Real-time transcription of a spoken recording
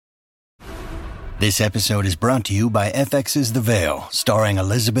This episode is brought to you by FX's The Veil, starring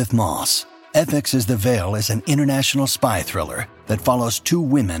Elizabeth Moss. FX's The Veil is an international spy thriller that follows two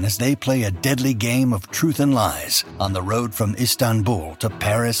women as they play a deadly game of truth and lies on the road from Istanbul to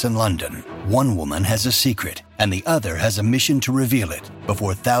Paris and London. One woman has a secret, and the other has a mission to reveal it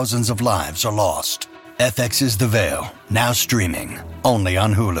before thousands of lives are lost. FX's The Veil, now streaming, only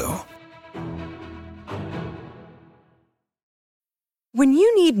on Hulu. When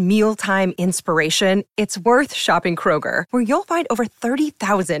you need mealtime inspiration, it's worth shopping Kroger, where you'll find over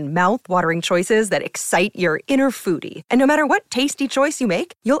 30,000 mouth-watering choices that excite your inner foodie. And no matter what tasty choice you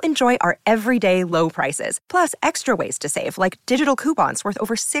make, you'll enjoy our everyday low prices, plus extra ways to save, like digital coupons worth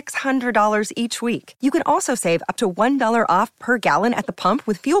over $600 each week. You can also save up to $1 off per gallon at the pump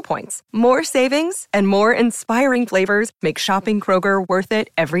with fuel points. More savings and more inspiring flavors make shopping Kroger worth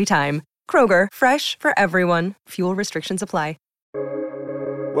it every time. Kroger, fresh for everyone. Fuel restrictions apply.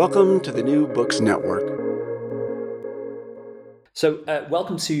 Welcome to the New Books Network. So,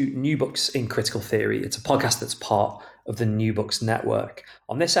 welcome to New Books in Critical Theory. It's a podcast that's part of the New Books Network.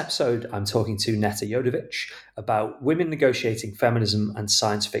 On this episode, I'm talking to Netta Jodovich about women negotiating feminism and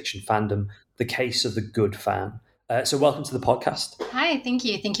science fiction fandom, the case of the good fan. So welcome to the podcast. Hi, thank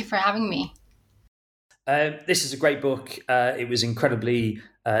you. Thank you for having me. This is a great book. It was incredibly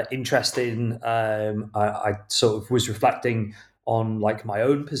interesting. I sort of was reflecting on like my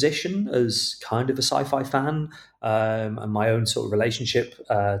own position as kind of a sci-fi fan, and my own sort of relationship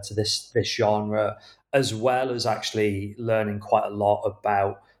to this genre, as well as actually learning quite a lot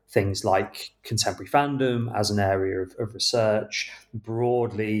about things like contemporary fandom as an area of research,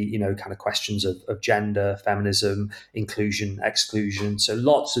 broadly, kind of questions of gender, feminism, inclusion, exclusion. So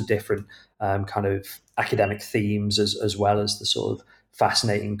lots of different kind of academic themes, as well as the sort of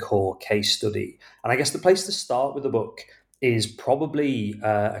fascinating core case study. And I guess the place to start with the book is probably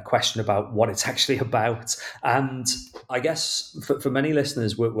a question about what it's actually about. And I guess for many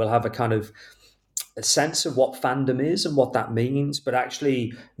listeners, we'll have a kind of a sense of what fandom is and what that means, but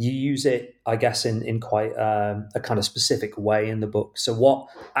actually you use it, I guess, in quite a kind of specific way in the book. So what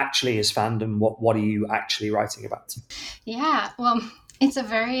actually is fandom? What are you actually writing about? Yeah, well, it's a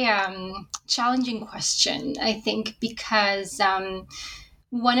very challenging question, I think, because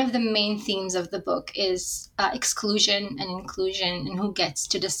one of the main themes of the book is exclusion and inclusion, and who gets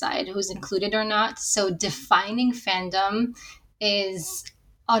to decide who's included or not. So defining fandom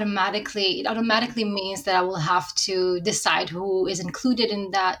automatically means that I will have to decide who is included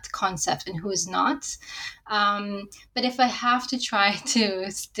in that concept and who is not. But if I have to try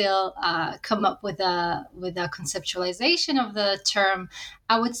to still come up with a conceptualization of the term,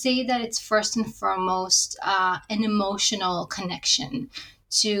 I would say that it's first and foremost an emotional connection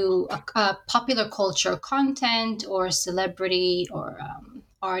to a popular culture content or celebrity or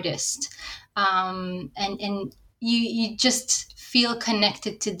artist. And you just feel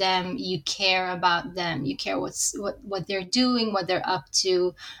connected to them. You care about them. You care what they're doing, what they're up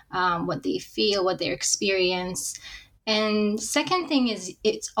to, what they feel, what they experience. And second thing is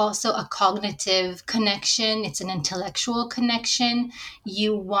it's also a cognitive connection. It's an intellectual connection.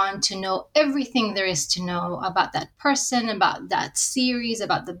 You want to know everything there is to know about that person, about that series,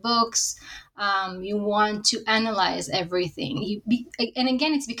 about the books. You want to analyze everything. And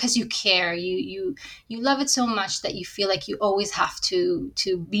again, it's because you care. You love it so much that you feel like you always have to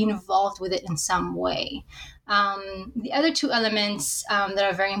be involved with it in some way. The other two elements that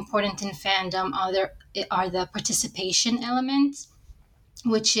are very important in fandom are the participation element,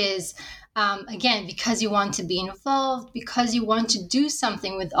 which is, again, because you want to be involved, because you want to do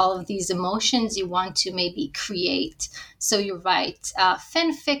something with all of these emotions, you want to maybe create. So you write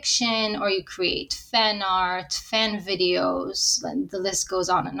fan fiction, or you create fan art, fan videos, and the list goes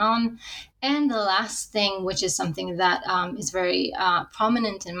on and on. And the last thing, which is something that is very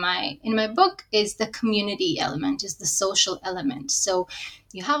prominent in my book, is the community element, is the social element. So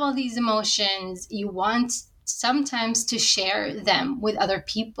you have all these emotions, you want sometimes to share them with other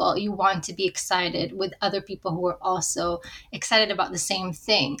people. You want to be excited with other people who are also excited about the same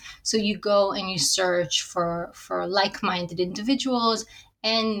thing. So you go and you search for like-minded individuals,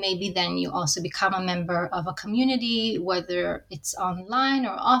 and maybe then you also become a member of a community, whether it's online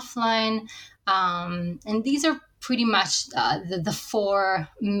or offline. And these are pretty much the four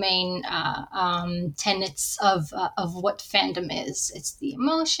main tenets of what fandom is. It's the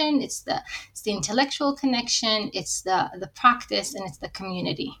emotion, it's the intellectual connection, it's the practice, and it's the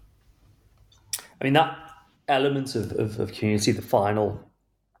community. I mean, that element of community, the final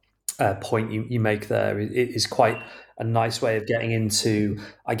point you make there, is quite a nice way of getting into,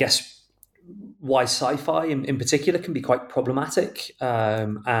 I guess, why sci-fi in particular can be quite problematic.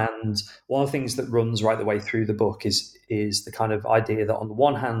 And one of the things that runs right the way through the book is the kind of idea that on the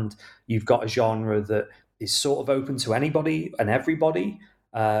one hand, you've got a genre that is sort of open to anybody and everybody,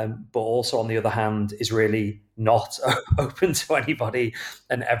 but also on the other hand is really not open to anybody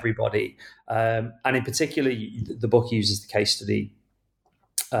and everybody. And in particular, the book uses the case study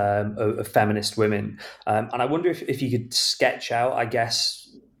of feminist women. And I wonder if you could sketch out, I guess,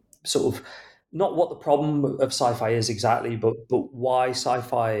 sort of not what the problem of sci-fi is exactly, but why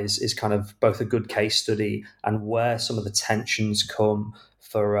sci-fi is kind of both a good case study and where some of the tensions come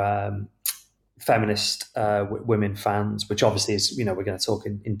for feminist women fans, which obviously is, we're going to talk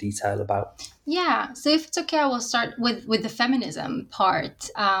in detail about. Yeah, so if it's okay, I will start with the feminism part,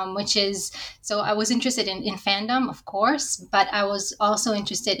 which is, so I was interested in fandom, of course, but I was also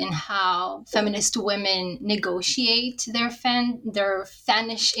interested in how feminist women negotiate their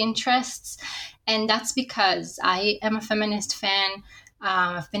fanish interests. And that's because I am a feminist fan.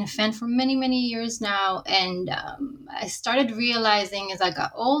 I've been a fan for many, many years now. And I started realizing as I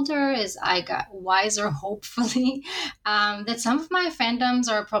got older, as I got wiser, hopefully, that some of my fandoms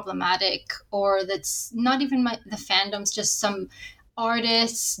are problematic, or that's not even the fandoms, just some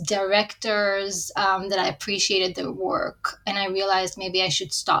artists, directors that I appreciated their work. And I realized maybe I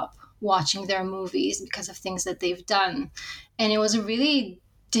should stop watching their movies because of things that they've done. And it was a really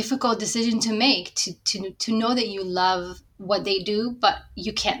difficult decision to make, to know that you love what they do, but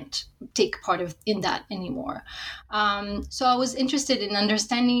you can't take part in that anymore. So I was interested in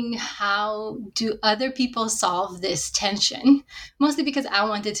understanding how do other people solve this tension, mostly because I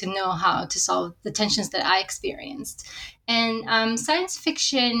wanted to know how to solve the tensions that I experienced. And science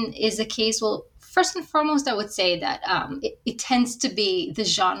fiction is a case, well, first and foremost, I would say that it tends to be the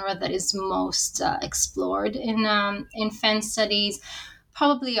genre that is most explored in fan studies.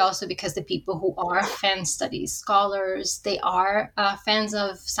 Probably also because the people who are fan studies scholars, they are fans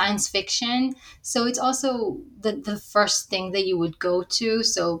of science fiction. So it's also the first thing that you would go to.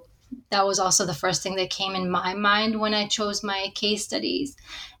 So that was also the first thing that came in my mind when I chose my case studies.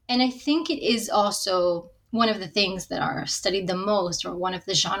 And I think it is also one of the things that are studied the most, or one of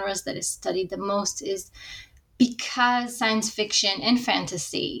the genres that is studied the most, is because science fiction and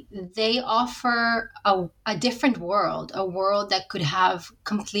fantasy, they offer a different world, a world that could have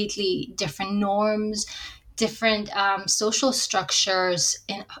completely different norms, different social structures,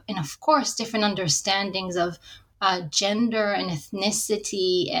 and of course, different understandings of gender and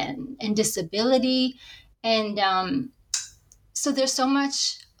ethnicity and disability. And so there's so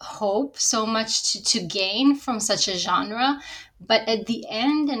much hope, so much to gain from such a genre. But at the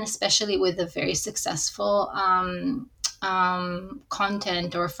end, and especially with a very successful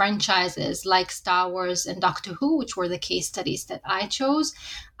content or franchises like Star Wars and Doctor Who, which were the case studies that I chose,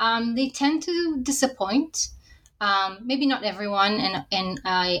 they tend to disappoint. Maybe not everyone, and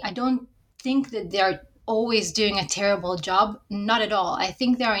I don't think that they're always doing a terrible job. Not at all. I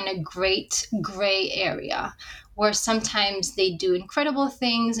think they're in a great gray area where sometimes they do incredible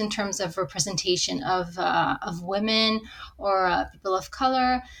things in terms of representation of women or people of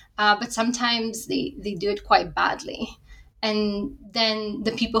color, but sometimes they do it quite badly. And then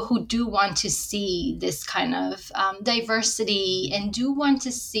the people who do want to see this kind of diversity and do want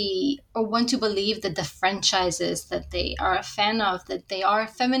to see or want to believe that the franchises that they are a fan of, that they are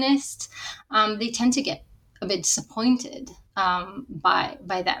feminist, they tend to get a bit disappointed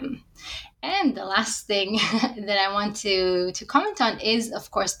by them. And the last thing that I want to comment on is,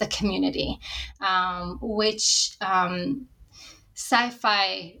 of course, the community, which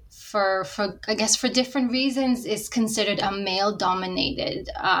sci-fi, for I guess for different reasons, is considered a male-dominated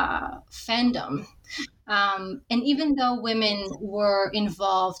fandom. And even though women were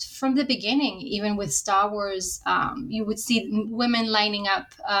involved from the beginning, even with Star Wars, you would see women lining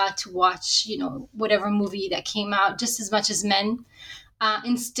up to watch, whatever movie that came out just as much as men.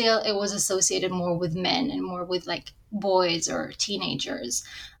 And still it was associated more with men and more with like boys or teenagers.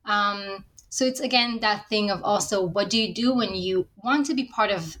 So it's, again, that thing of also, what do you do when you want to be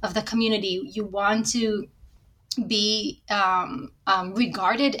part of the community? You want to be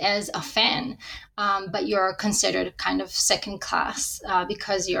regarded as a fan, but you're considered kind of second class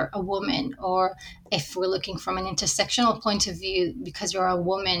because you're a woman, or if we're looking from an intersectional point of view, because you're a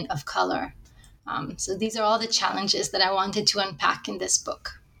woman of color. So these are all the challenges that I wanted to unpack in this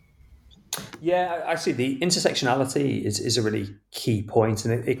book. Yeah, actually, the intersectionality is a really key point,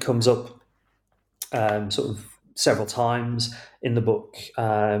 and it comes up sort of several times in the book.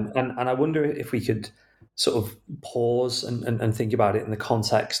 And I wonder if we could sort of pause and think about it in the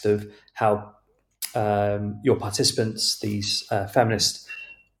context of how your participants, these feminist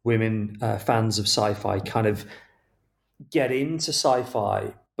women fans of sci-fi kind of get into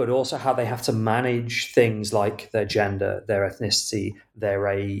sci-fi, but also how they have to manage things like their gender, their ethnicity, their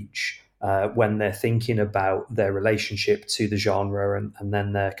age, when they're thinking about their relationship to the genre, and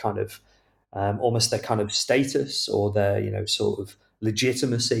then their kind of almost their kind of status or their, sort of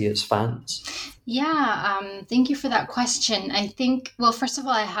legitimacy as fans. Yeah, thank you for that question. I think, well, first of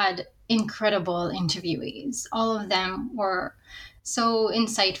all, I had incredible interviewees. All of them were so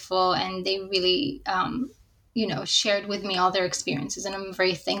insightful, and they really, shared with me all their experiences, and I'm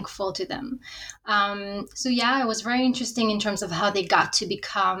very thankful to them. So yeah, it was very interesting in terms of how they got to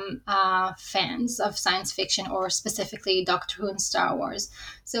become fans of science fiction, or specifically Doctor Who and Star Wars.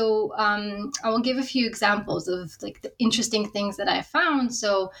 So I will give a few examples of like the interesting things that I found.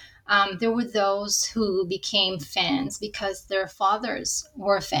 So there were those who became fans because their fathers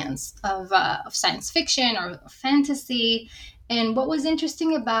were fans of science fiction or fantasy. And what was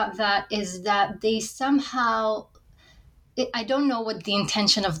interesting about that is that they somehow, I don't know what the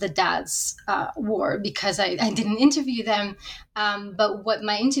intention of the dads were, because I didn't interview them. But what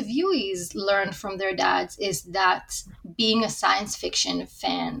my interviewees learned from their dads is that being a science fiction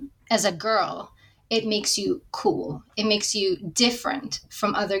fan as a girl, it makes you cool. It makes you different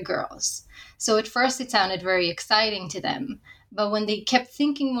from other girls. So at first it sounded very exciting to them. But when they kept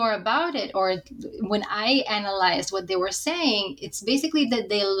thinking more about it, or when I analyzed what they were saying, it's basically that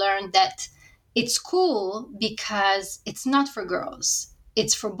they learned that it's cool because it's not for girls,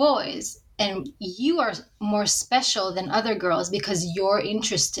 it's for boys. And you are more special than other girls because you're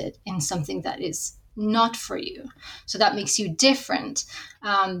interested in something that is not for you. So that makes you different.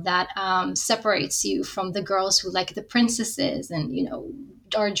 That separates you from the girls who like the princesses and,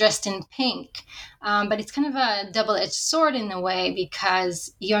 are dressed in pink. But it's kind of a double-edged sword in a way,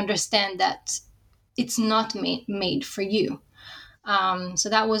 because you understand that it's not made for you. So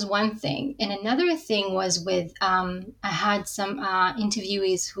that was one thing. And another thing was with, I had some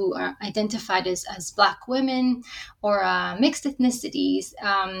interviewees who are identified as Black women or mixed ethnicities.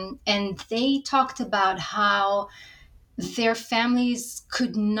 And they talked about how their families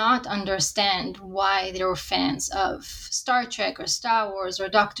could not understand why they were fans of Star Trek or Star Wars or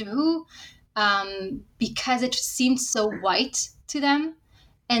Doctor Who, because it seemed so white to them.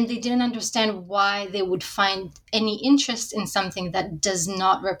 And they didn't understand why they would find any interest in something that does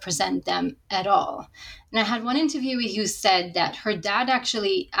not represent them at all. And I had one interviewee who said that her dad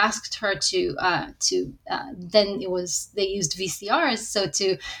actually asked her to then they used VCRs, so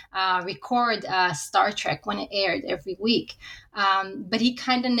to record Star Trek when it aired every week. But he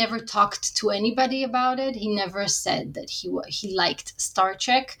kind of never talked to anybody about it. He never said that he liked Star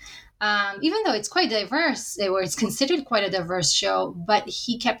Trek. Even though it's quite diverse, or it's considered quite a diverse show, but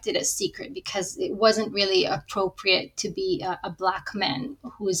he kept it a secret because it wasn't really appropriate to be a Black man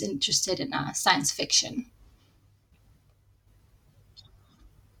who is interested in science fiction.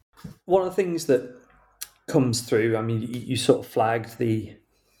 One of the things that comes through, I mean, you sort of flagged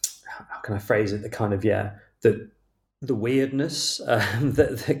how can I phrase it, the kind of, the weirdness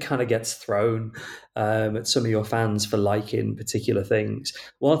that kind of gets thrown at some of your fans for liking particular things.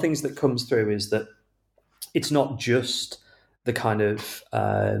 One of the things that comes through is that it's not just the kind of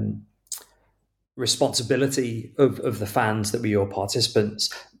responsibility of the fans that were your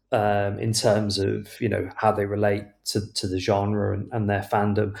participants in terms of, how they relate to the genre and their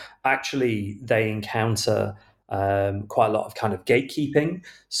fandom. Actually, they encounter quite a lot of kind of gatekeeping.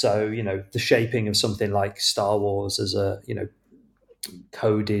 So, the shaping of something like Star Wars as a,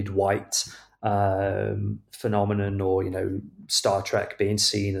 coded white phenomenon, or, Star Trek being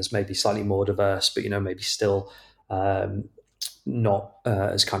seen as maybe slightly more diverse, but, maybe still not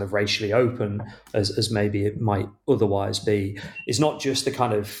as kind of racially open as maybe it might otherwise be, is not just the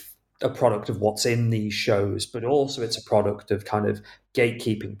kind of a product of what's in these shows, but also it's a product of kind of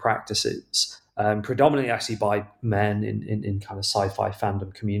gatekeeping practices. Predominantly actually by men in kind of sci-fi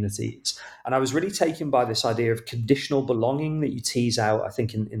fandom communities. And I was really taken by this idea of conditional belonging that you tease out, I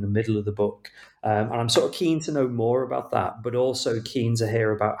think, in the middle of the book. And I'm sort of keen to know more about that, but also keen to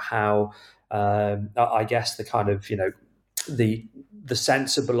hear about how, I guess, the kind of, the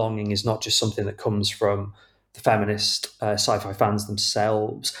sense of belonging is not just something that comes from the feminist sci-fi fans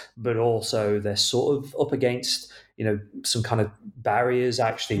themselves, but also they're sort of up against, some kind of barriers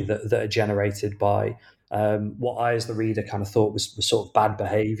actually that are generated by what I, as the reader, kind of thought was sort of bad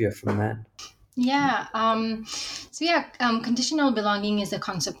behavior from men. Yeah. Conditional belonging is a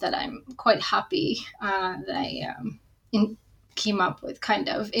concept that I'm quite happy that I came up with, kind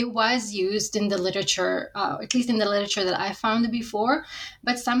of. It was used in the literature, at least in the literature that I found before,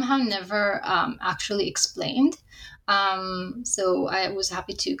 but somehow never actually explained. So I was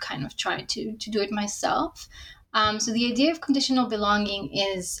happy to kind of try to do it myself. So the idea of conditional belonging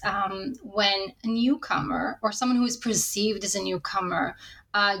is when a newcomer or someone who is perceived as a newcomer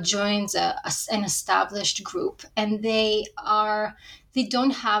joins an established group, and they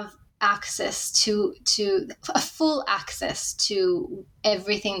don't have access to a full access to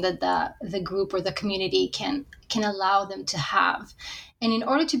everything that the group or the community can allow them to have. And in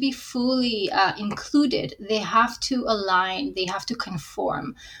order to be fully included, they have to align, they have to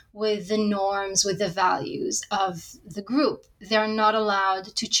conform with the norms, with the values of the group. They're not allowed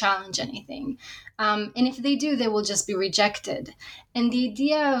to challenge anything. And if they do, they will just be rejected. And the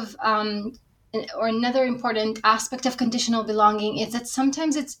idea of or another important aspect of conditional belonging is that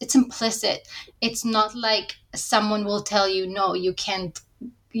sometimes it's implicit. It's not like someone will tell you, no, you can't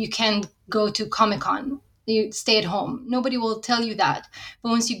go to Comic-Con, you stay at home. Nobody will tell you that. But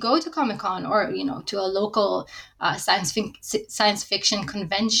once you go to Comic-Con or to a local science fiction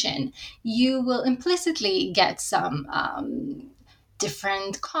convention, you will implicitly get some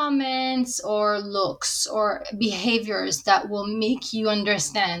different comments or looks or behaviors that will make you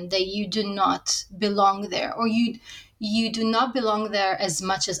understand that you do not belong there, or you do not belong there as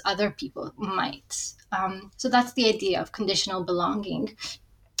much as other people might. So that's the idea of conditional belonging.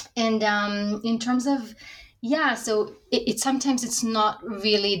 And in terms of, so it sometimes it's not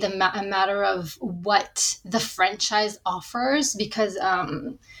really a matter of what the franchise offers, because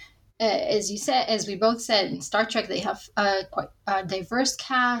as we both said, in Star Trek they have quite a diverse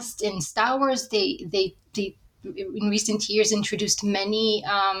cast. In Star Wars, they in recent years introduced many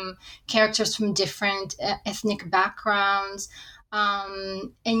characters from different ethnic backgrounds,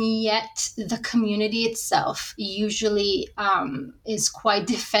 and yet the community itself usually is quite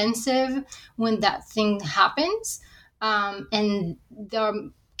defensive when that thing happens, and there are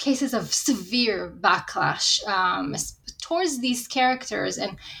cases of severe backlash towards these characters.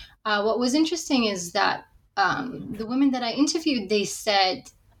 And what was interesting is that the women that I interviewed, they said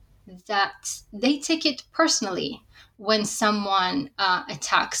that they take it personally when someone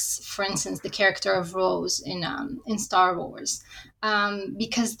attacks, for instance, the character of Rose in Star Wars,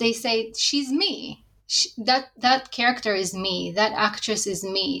 because they say, she's me. That character is me. That actress is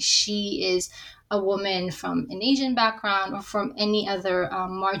me. She is a woman from an Asian background or from any other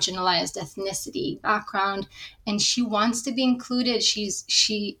marginalized ethnicity background, and she wants to be included.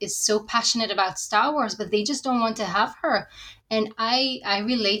 She is so passionate about Star Wars, but they just don't want to have her. And I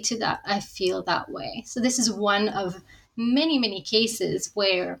relate to that. I feel that way. So this is one of many, many cases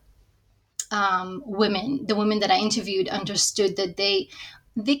where the women that I interviewed understood that they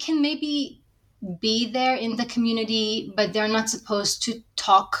can maybe be there in the community, but they're not supposed to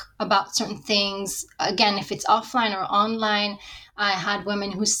talk about certain things. Again, if it's offline or online, I had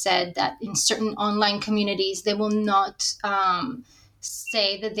women who said that in certain online communities, they will not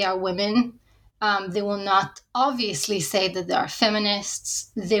say that they are women. They will not obviously say that they are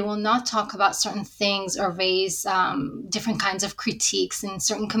feminists. They will not talk about certain things or raise different kinds of critiques in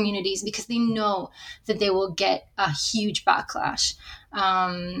certain communities because they know that they will get a huge backlash.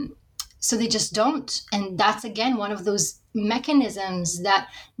 So they just don't. And that's, again, one of those mechanisms that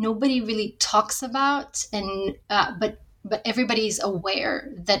nobody really talks about, and but everybody's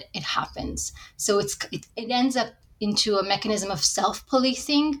aware that it happens. So it ends up into a mechanism of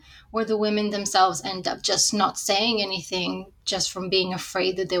self-policing, where the women themselves end up just not saying anything, just from being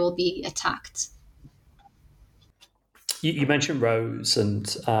afraid that they will be attacked. You mentioned Rose,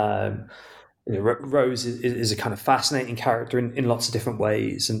 and Rose is a kind of fascinating character in lots of different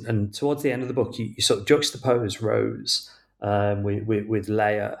ways. And towards the end of the book, you sort of juxtapose Rose with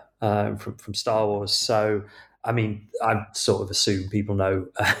Leia from Star Wars. So, I mean, I sort of assume people know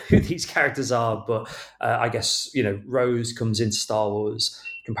who these characters are, but I guess, Rose comes into Star Wars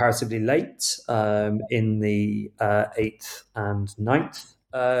comparatively late in the 8th and 9th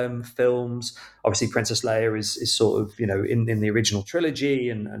films. Obviously, Princess Leia is sort of, in the original trilogy,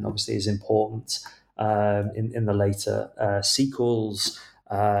 and obviously is important in the later sequels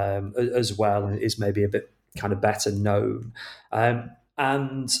as well, and is maybe a bit kind of better known.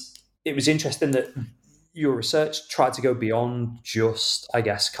 And it was interesting that your research tried to go beyond just, I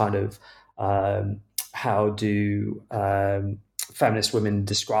guess, kind of how do feminist women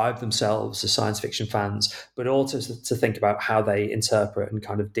describe themselves as science fiction fans, but also to think about how they interpret and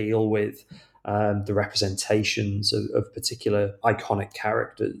kind of deal with the representations of particular iconic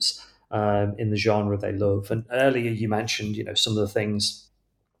characters in the genre they love. And earlier you mentioned, some of the things,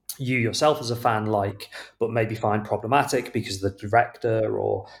 you yourself as a fan like, but maybe find problematic because of the director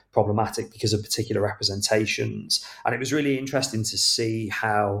or problematic because of particular representations. And it was really interesting to see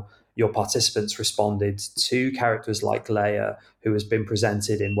how your participants responded to characters like Leia, who has been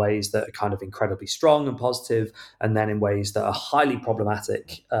presented in ways that are kind of incredibly strong and positive, and then in ways that are highly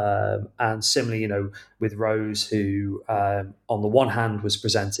problematic. And similarly, with Rose, who on the one hand was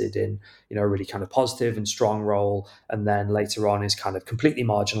presented in, a really kind of positive and strong role, and then later on is kind of completely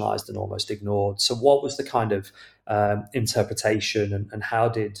marginalized and almost ignored. So what was the kind of interpretation, and how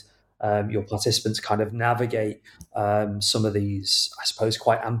did your participants kind of navigate some of these, I suppose,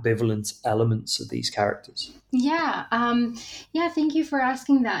 quite ambivalent elements of these characters? Yeah, thank you for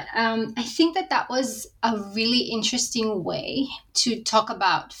asking that. I think that was a really interesting way to talk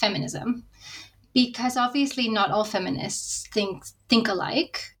about feminism, because obviously not all feminists think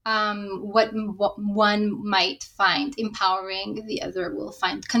alike. What one might find empowering, the other will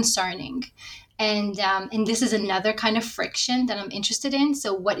find concerning. And this is another kind of friction that I'm interested in.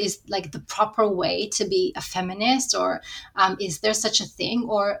 So what is like the proper way to be a feminist, or is there such a thing,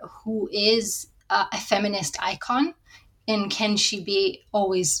 or who is a feminist icon, and can she be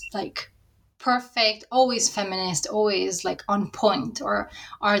always like perfect, always feminist, always like on point, or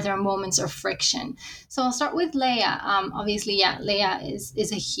are there moments of friction? So I'll start with Leia. Obviously, Leia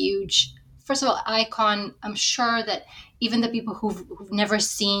is a huge, first of all, icon. I'm sure that even the people who've never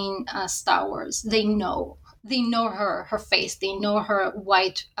seen Star Wars, they know her face, they know her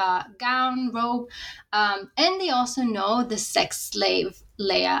white gown, robe, and they also know the sex slave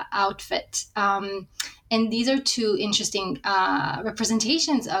Leia outfit. And these are two interesting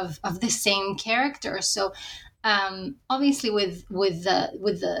representations of the same character. So obviously with the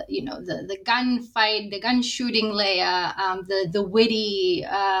gunfight, the gun shooting Leia, the witty,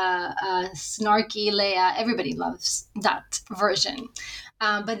 snarky Leia, everybody loves that version.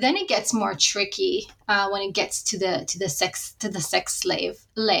 But then it gets more tricky when it gets to the sex slave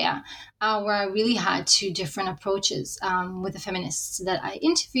Leia, where I really had two different approaches with the feminists that I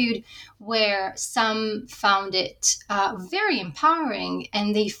interviewed, where some found it very empowering,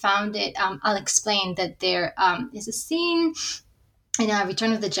 and they found it. I'll explain that there is a scene in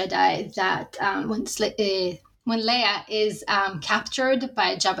Return of the Jedi that when Leia is captured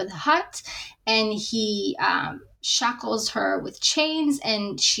by Jabba the Hutt, and he shackles her with chains,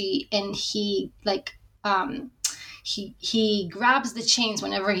 and he grabs the chains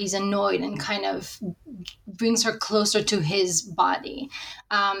whenever he's annoyed and kind of brings her closer to his body.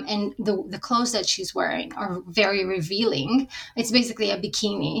 And the clothes that she's wearing are very revealing. It's basically a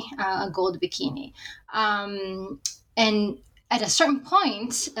bikini, a gold bikini. And at a certain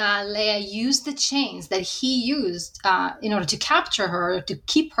point, Leia used the chains that he used in order to capture her, to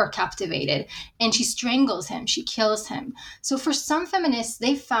keep her captivated, and she strangles him, she kills him. So for some feminists,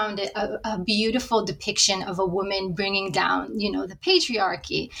 they found it a beautiful depiction of a woman bringing down, the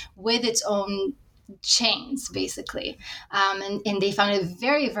patriarchy with its own chains, basically. And they found it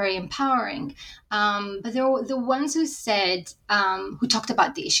very, very empowering. But there were the ones who said, who talked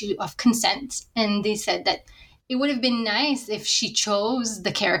about the issue of consent, and they said that it would have been nice if she chose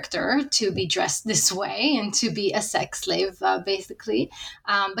the character to be dressed this way and to be a sex slave, basically.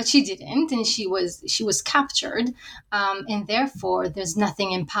 But she didn't, and she was captured. And therefore, there's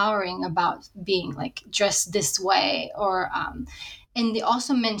nothing empowering about being like dressed this way. And they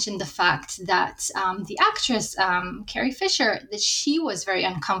also mentioned the fact that the actress, Carrie Fisher, that she was very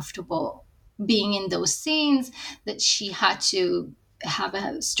uncomfortable being in those scenes, that she had to have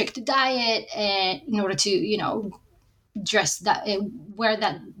a strict diet in order to dress that, wear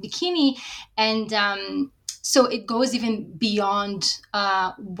that bikini, and so it goes even beyond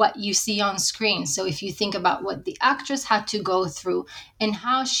what you see on screen. So if you think about what the actress had to go through and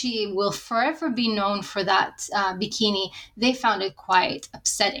how she will forever be known for that bikini, they found it quite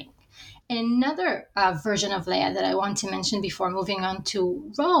upsetting. And another version of Leia that I want to mention before moving on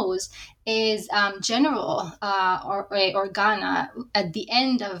to Rose is General Organa at the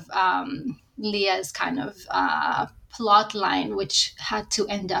end of Leia's kind of plot line, which had to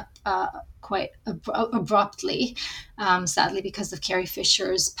end up quite abruptly, sadly, because of Carrie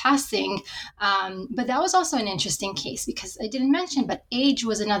Fisher's passing. But that was also an interesting case because I didn't mention, but age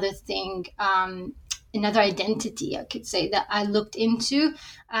was another thing, another identity, I could say, that I looked into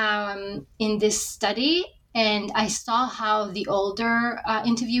in this study. And I saw how the older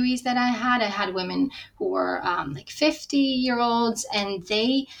interviewees that I had women who were like 50-year-olds, and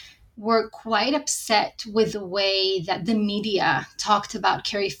they were quite upset with the way that the media talked about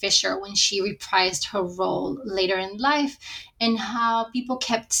Carrie Fisher when she reprised her role later in life, and how people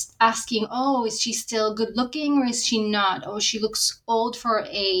kept asking, oh, is she still good looking or is she not? Oh, she looks old for her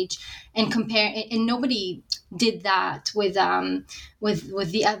age, and nobody did that with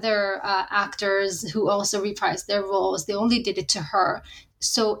the other actors who also reprised their roles. They only did it to her.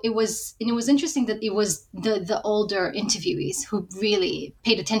 So it was interesting that it was the older interviewees who really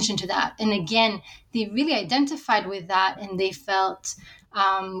paid attention to that. And again, they really identified with that, and they felt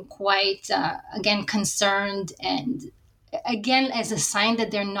quite, again, concerned, and again, as a sign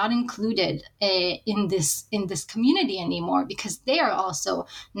that they're not included in this community anymore, because they are also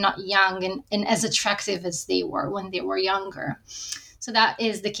not young and as attractive as they were when they were younger. So that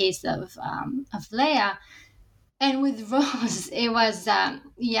is the case of Leia. And with Rose, it was, to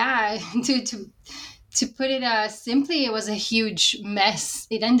put it simply, it was a huge mess.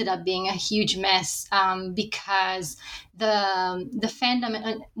 It ended up being a huge mess because the fandom,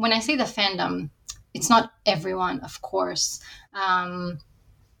 and when I say the fandom, it's not everyone, of course,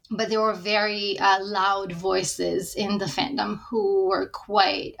 but there were very loud voices in the fandom who were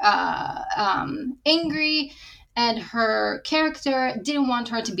quite angry at her character, didn't want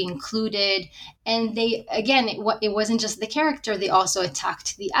her to be included. And they, again, it wasn't just the character, they also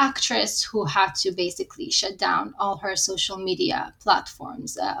attacked the actress, who had to basically shut down all her social media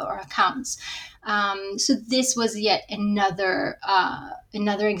platforms or accounts. So this was yet another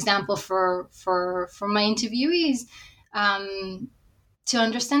example for my interviewees to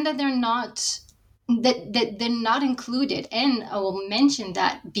understand that they're not included. And I will mention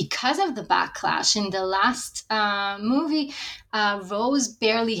that because of the backlash in the last movie, Rose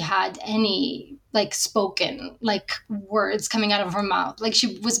barely had any spoken words coming out of her mouth. Like,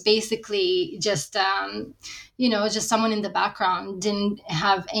 she was basically just just someone in the background, didn't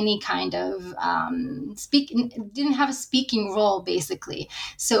have any kind of didn't have a speaking role, basically.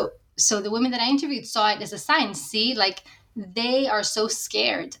 So the women that I interviewed saw it as a sign. See, they are so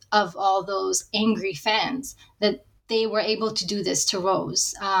scared of all those angry fans that they were able to do this to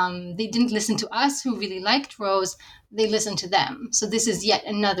Rose. They didn't listen to us, who really liked Rose. They listened to them. So this is yet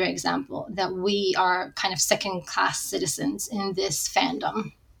another example that we are kind of second-class citizens in this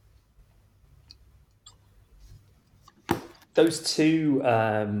fandom. Those two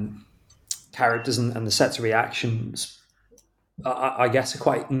characters and the sets of reactions, I guess, are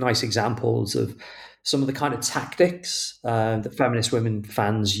quite nice examples of some of the kind of tactics that feminist women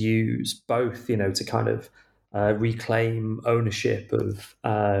fans use, both, to kind of reclaim ownership of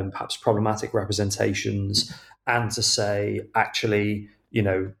perhaps problematic representations, and to say, actually,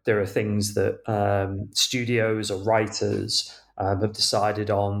 there are things that studios or writers have decided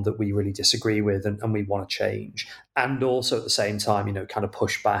on that we really disagree with and we want to change. And also at the same time, kind of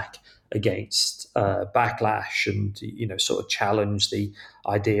push back against backlash and, sort of challenge the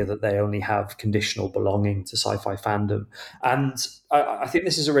idea that they only have conditional belonging to sci-fi fandom. And I think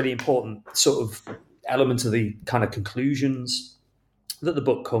this is a really important sort of element of the kind of conclusions that the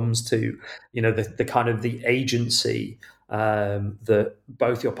book comes to, the kind of the agency that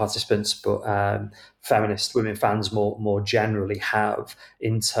both your participants, but feminist women fans more generally have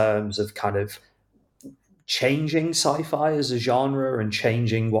in terms of kind of changing sci-fi as a genre and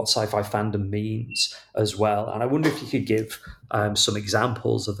changing what sci-fi fandom means as well. And I wonder if you could give some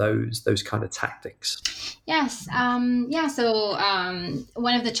examples of those kind of tactics. Yes. So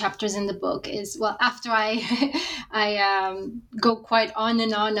one of the chapters in the book is, well, after I go quite on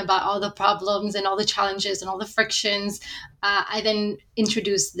and on about all the problems and all the challenges and all the frictions, I then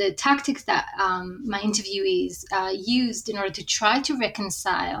introduce the tactics that my interviewees used in order to try to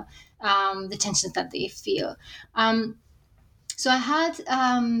reconcile the tensions that they feel. So I had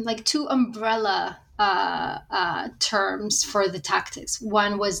two umbrella terms for the tactics.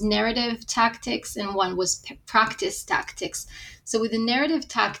 One was narrative tactics and one was practice tactics. So with the narrative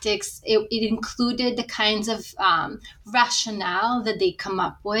tactics, it included the kinds of rationale that they come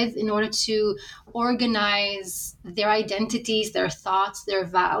up with in order to organize their identities, their thoughts, their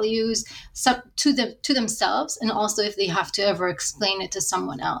values to themselves, and also if they have to ever explain it to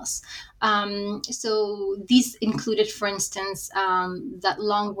someone else. So these included, for instance, that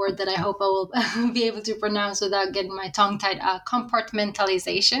long word that I hope I will be able to pronounce without getting my tongue tied,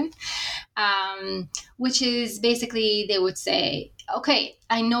 compartmentalization, which is basically, they would say, okay,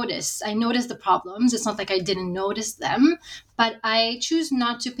 I notice the problems. It's not like I didn't notice them, but I choose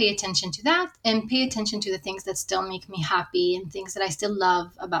not to pay attention to that and pay attention to the things that still make me happy and things that I still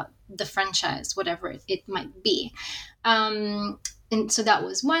love about the franchise, whatever it might be. And so that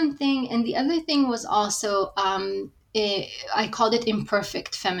was one thing. And the other thing was also I called it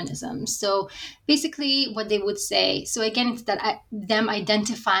imperfect feminism. So basically what they would say, so again, it's that them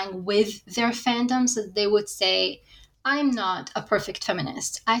identifying with their fandom. So they would say, I'm not a perfect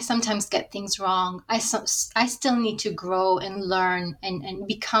feminist. I sometimes get things wrong. I still need to grow and learn and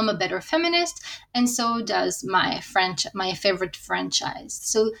become a better feminist. And so does my favorite franchise.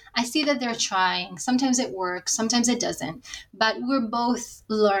 So I see that they're trying. Sometimes it works, sometimes it doesn't. But we're both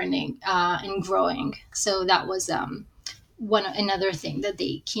learning and growing. So that was another thing that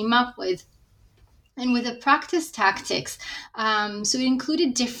they came up with. And with the practice tactics, so it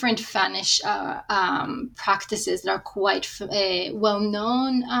included different fanish practices that are quite well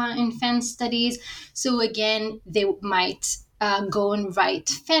known in fan studies. So again, they might go and write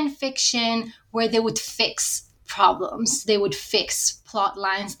fan fiction where they would fix problems. They would fix plot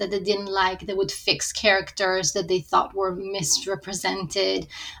lines that they didn't like. They would fix characters that they thought were misrepresented.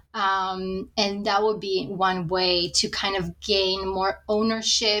 And that would be one way to kind of gain more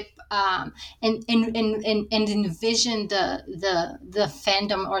ownership and envision the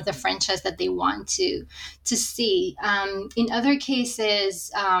fandom or the franchise that they want to see. In other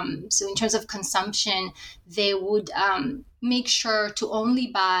cases, so in terms of consumption, they would make sure to only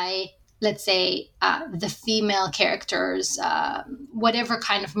buy, let's say, the female characters, whatever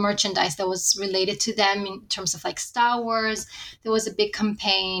kind of merchandise that was related to them in terms of like Star Wars. There was a big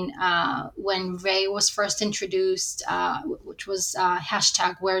campaign when Rey was first introduced, which was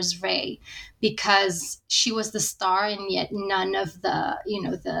hashtag Where's Rey, because she was the star and yet none of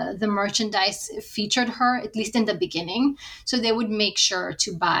the merchandise featured her, at least in the beginning. So they would make sure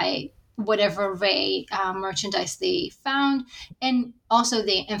to buy whatever Rey merchandise they found. And also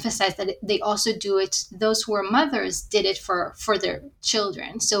they emphasized that they also do it, those who are mothers did it for their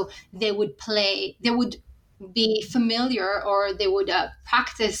children. So they would be familiar, or they would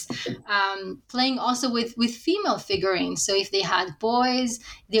practice playing also with female figurines. So if they had boys,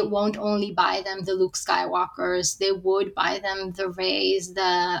 they won't only buy them the Luke Skywalkers, they would buy them the Reys,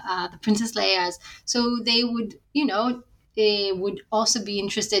 the Princess Leia's. So they would, they would also be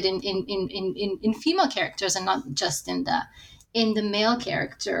interested in female characters and not just in the male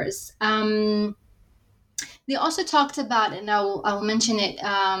characters. They also talked about, and I will mention it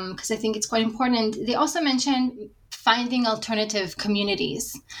because I think it's quite important. They also mentioned finding alternative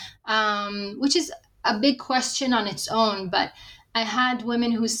communities, which is a big question on its own. But I had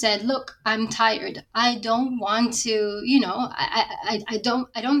women who said, "Look, I'm tired. I don't want to. I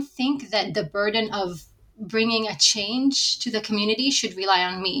don't think that the burden of bringing a change to the community should rely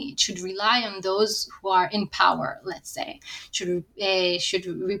on me. It should rely on those who are in power, let's say. Should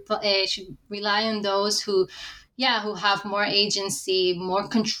rely on those who have more agency, more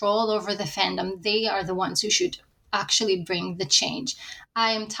control over the fandom. They are the ones who should actually bring the change.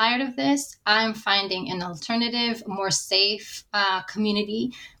 I am tired of this. I'm finding an alternative, more safe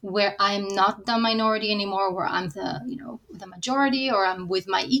community where I'm not the minority anymore, where I'm the majority, or I'm with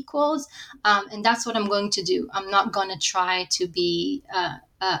my equals. And that's what I'm going to do. I'm not going to try to be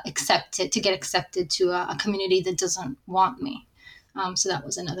accepted, to get accepted to a community that doesn't want me. So that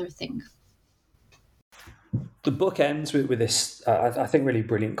was another thing. The book ends with this, I think, really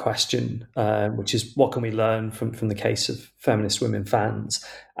brilliant question, which is, what can we learn from the case of feminist women fans?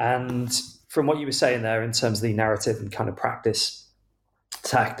 And from what you were saying there in terms of the narrative and kind of practice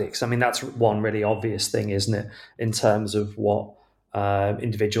tactics, I mean, that's one really obvious thing, isn't it, in terms of what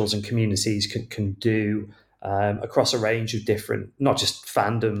individuals and communities can do across a range of different, not just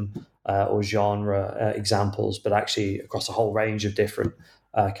fandom or genre examples, but actually across a whole range of different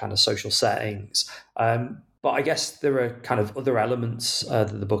kind of social settings. But I guess there are kind of other elements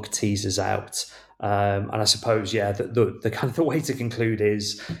that the book teases out. And I suppose, the kind of the way to conclude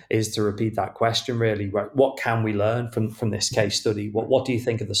is to repeat that question, really. What can we learn from this case study? What do you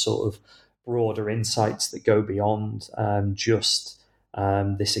think are the sort of broader insights that go beyond just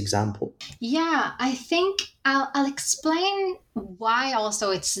this example? Yeah, I think I'll explain why also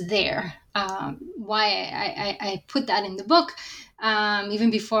it's there, why I put that in the book.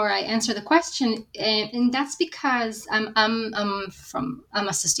 Even before I answer the question, and that's because I'm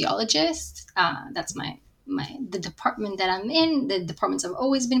a sociologist. That's the department that I'm in. The departments I've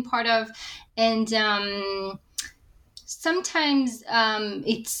always been part of, and sometimes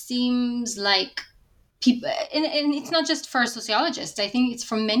it seems like people, and it's not just for sociologists. I think it's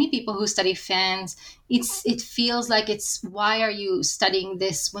for many people who study fans. It feels like it's, why are you studying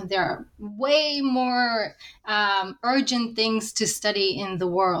this when there are way more urgent things to study in the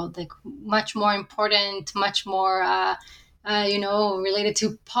world, like much more important, much more related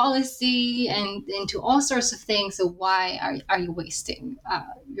to policy and to all sorts of things. So why are you wasting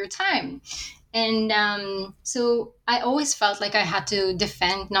your time? And so I always felt like I had to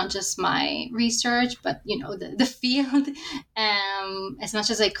defend not just my research, but the field as much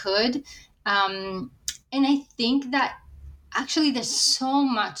as I could. And I think that actually there's so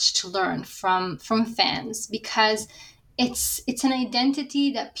much to learn from fans, because it's an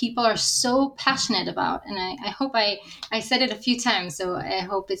identity that people are so passionate about. And I hope I said it a few times, so I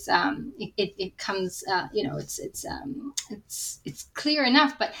hope it comes it's clear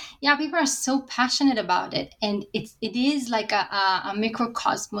enough. But yeah, people are so passionate about it, and it is like a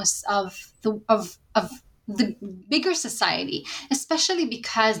microcosmos of the bigger society, especially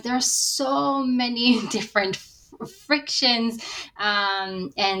because there are so many different frictions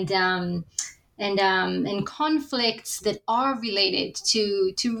and conflicts that are related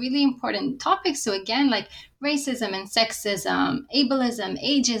to really important topics. So again, like racism and sexism, ableism,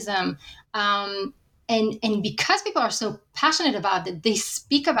 ageism, and because people are so passionate about it, they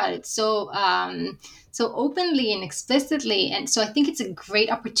speak about it so openly and explicitly. And so I think it's a great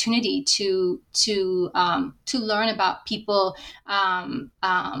opportunity to learn about people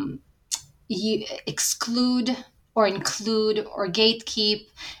you exclude or include or gatekeep,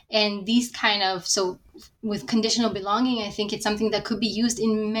 and these kind of, so with conditional belonging, I think it's something that could be used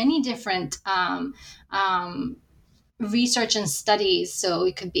in many different research and studies. So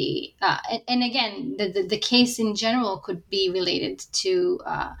it could be and again, the case in general could be related to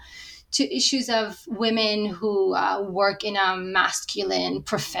issues of women who work in a masculine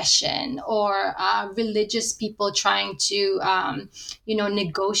profession, or religious people trying to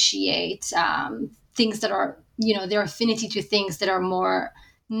negotiate things that are, their affinity to things that are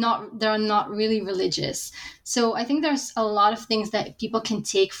not really religious. So I think there's a lot of things that people can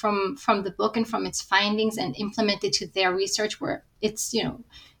take from the book and from its findings and implement it to their research, where it's,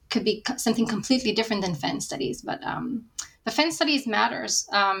 could be something completely different than Fen studies. But the Fen studies matters.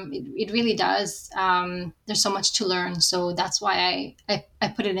 It really does. There's so much to learn. So that's why I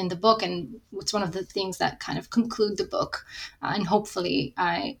put it in the book, and it's one of the things that kind of conclude the book. And hopefully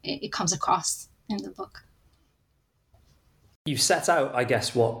it comes across in the book. You've set out, I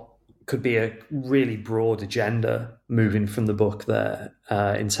guess, what could be a really broad agenda moving from the book there,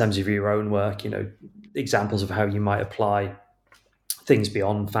 in terms of your own work, examples of how you might apply things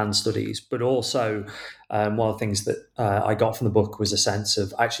beyond fan studies. But also, one of the things that I got from the book was a sense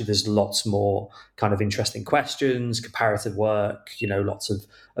of, actually, there's lots more kind of interesting questions, comparative work, lots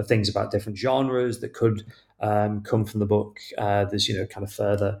of things about different genres that could come from the book. There's, kind of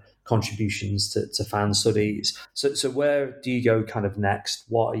further contributions to fan studies. So where do you go kind of next?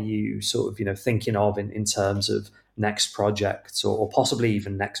 What are you sort of, thinking of in terms of next projects, or possibly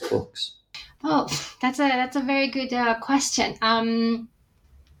even next books? Oh, that's a very good question.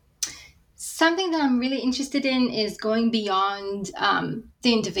 Something that I'm really interested in is going beyond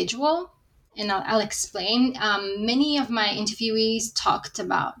the individual, and I'll explain. Many of my interviewees talked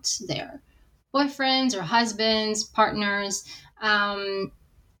about their boyfriends or husbands, partners,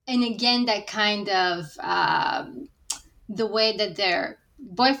 and again, that kind of the way that their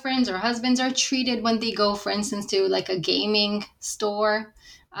boyfriends or husbands are treated when they go, for instance, to like a gaming store,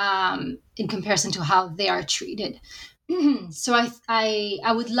 in comparison to how they are treated. So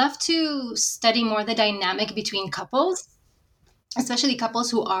I would love to study more the dynamic between couples, especially couples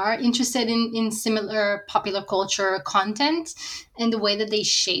who are interested in similar popular culture content, and the way that they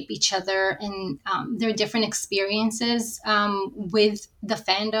shape each other and their different experiences with the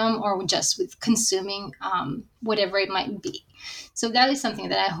fandom, or just with consuming whatever it might be. So that is something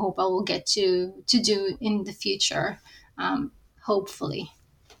that I hope I will get to do in the future, hopefully.